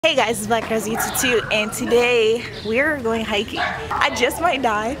Hey guys, it's Black Girls YouTube 2, and today we're going hiking. I just might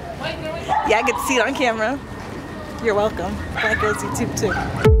die. Yeah, I get to see it on camera. You're welcome. Black Girls YouTube 2.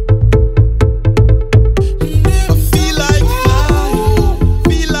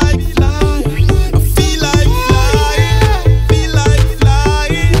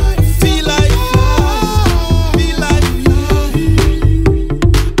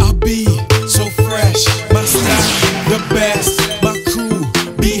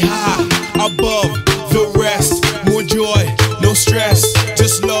 Above the rest, more joy, no stress,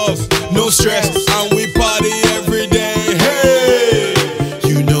 just love, no stress, and we party every day. Hey,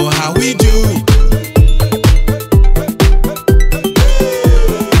 you know how we do.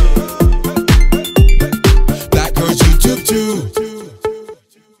 Black Girls YouTube 2.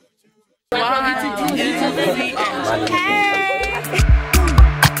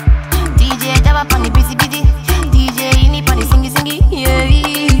 DJ Java on the busy busy, DJ Ini on the singy singy, yeah.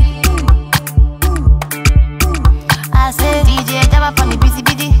 I say DJ Java on the busy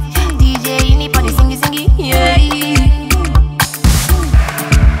busy, DJ Ini on the singy singy, yeah.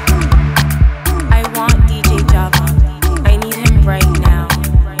 I want DJ Java. I need him right now.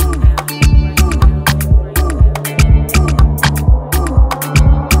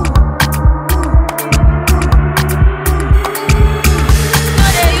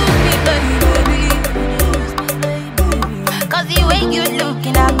 Cause the way you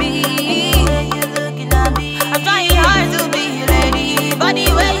looking at me, I'm trying hard to be ready, but the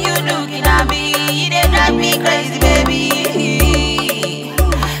way you looking at me, they drive me crazy, baby.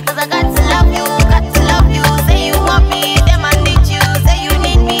 Cause I got to love you, say you want me, then I need you, say you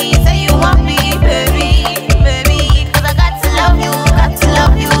need me, say you want me, baby. Cause I got to love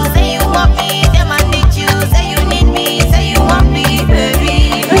you, say you want me, then I need you, say you need me, say you want me, baby.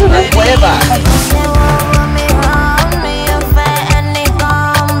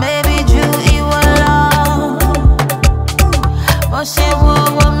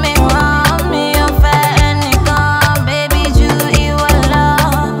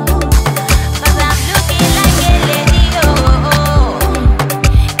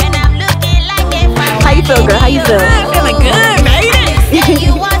 How you feel, girl? How you feel? I'm feeling good, made it.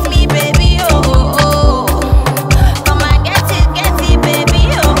 You want me, baby, come and get it, baby,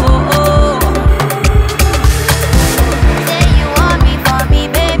 Say you want me for me,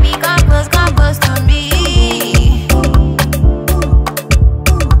 baby, come close to me.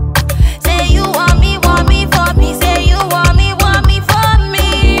 Say you want me for me, say you want me for me.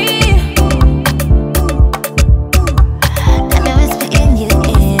 Let me whisper in your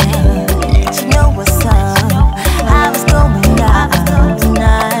ear, let you know what's up. I was going down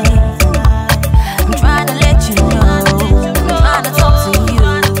tonight. I'm trying to let you know, I'm trying to talk to you.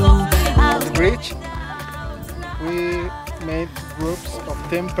 Bridge. We made groups of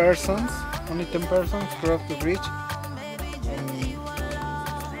 10 persons, only 10 persons cross the bridge.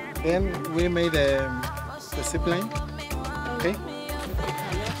 And then we made the zip line. Okay.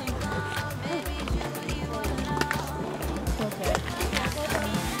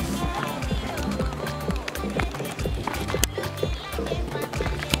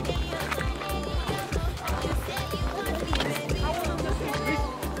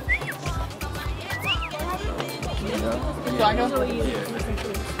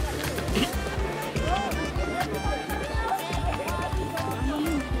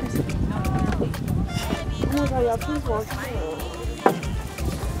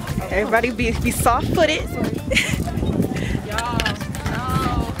 Everybody be soft-footed.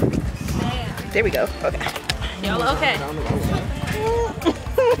 There we go. Okay. Y'all okay?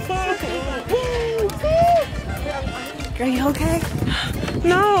 Girl, you okay?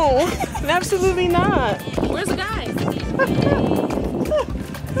 No, absolutely not. Where's the guy?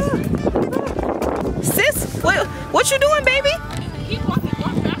 Sis, what you doing, baby? Keep walking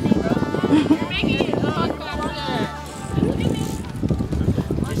faster, bro. You're making it faster.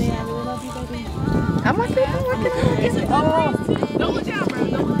 I'm okay. Don't look down, bro.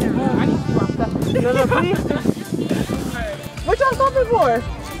 Don't look down. I need to see my stuff. No, please. What y'all stopping for?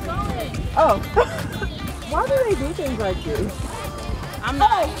 Oh. Why do they do things like this? I'm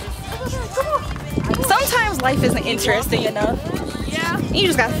not. Come on. Sometimes life isn't interesting enough. Yeah. You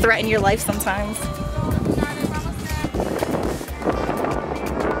just gotta threaten your life sometimes.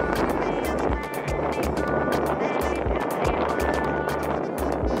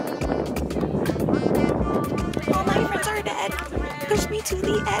 All my friends are dead. Push me to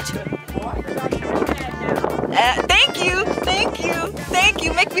the edge. Thank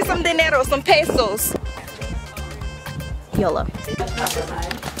you. Make me some dinero, some pesos. YOLO.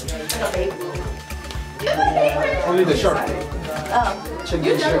 Only the short.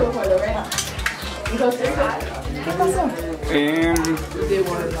 ¿Qué pasó?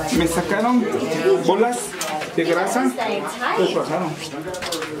 Me sacaron bolas de grasa, pues bajaron.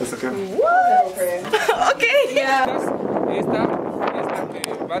 Me sacaron. Ok. Esta que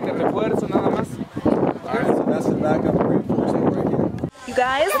va de refuerzo nada más. You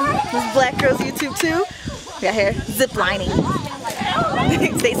guys, this is Black Girls YouTube too. We got here zip lining.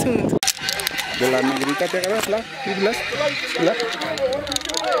 Stay tuned. De la negrita te agarras la.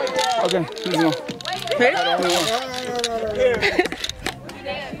 Ok, let's go. Ready?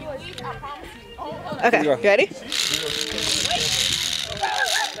 Okay, you ready?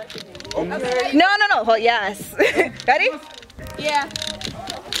 No. Hold, yes. Ready? Yeah.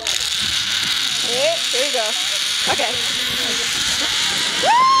 Here you go. Okay.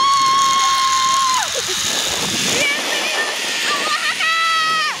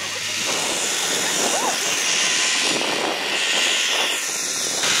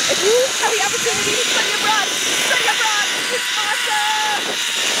 If you have the opportunity to study abroad, it's awesome.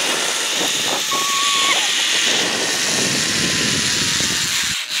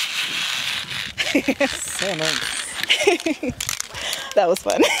 So nice. That was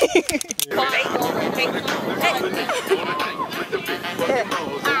fun.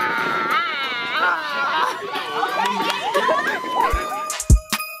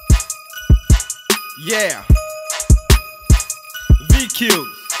 Yeah. VQ.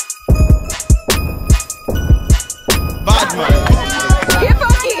 Badman. Get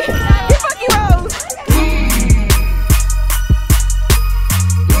funky, Rose.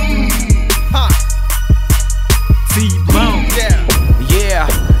 Ha. T-Bone. Yeah,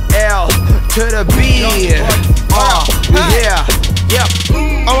 L to the B. Yeah, yep.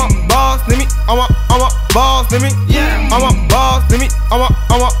 I want balls, let me. I want balls, let me. Yeah. I want balls, let me. I want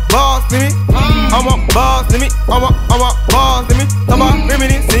balls, let me. I want balls, let me. I want balls, let me. Come on,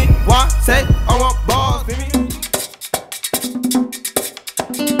 reminiscing. Why say I want balls, let me.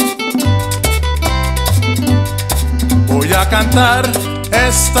 Voy a cantar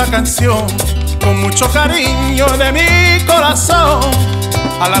esta canción con mucho cariño de mi corazón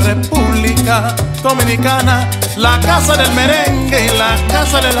a la República Dominicana, la casa del merengue y la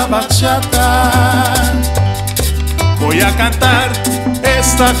casa de la bachata. Voy a cantar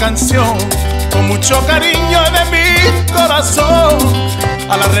esta canción con mucho cariño de mi corazón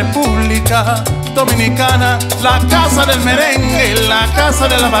a la República Dominicana, la casa del merengue y la casa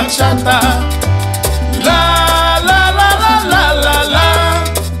de la bachata.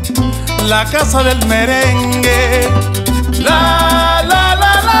 La casa del merengue, la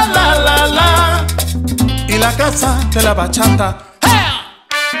y la casa de la bachata.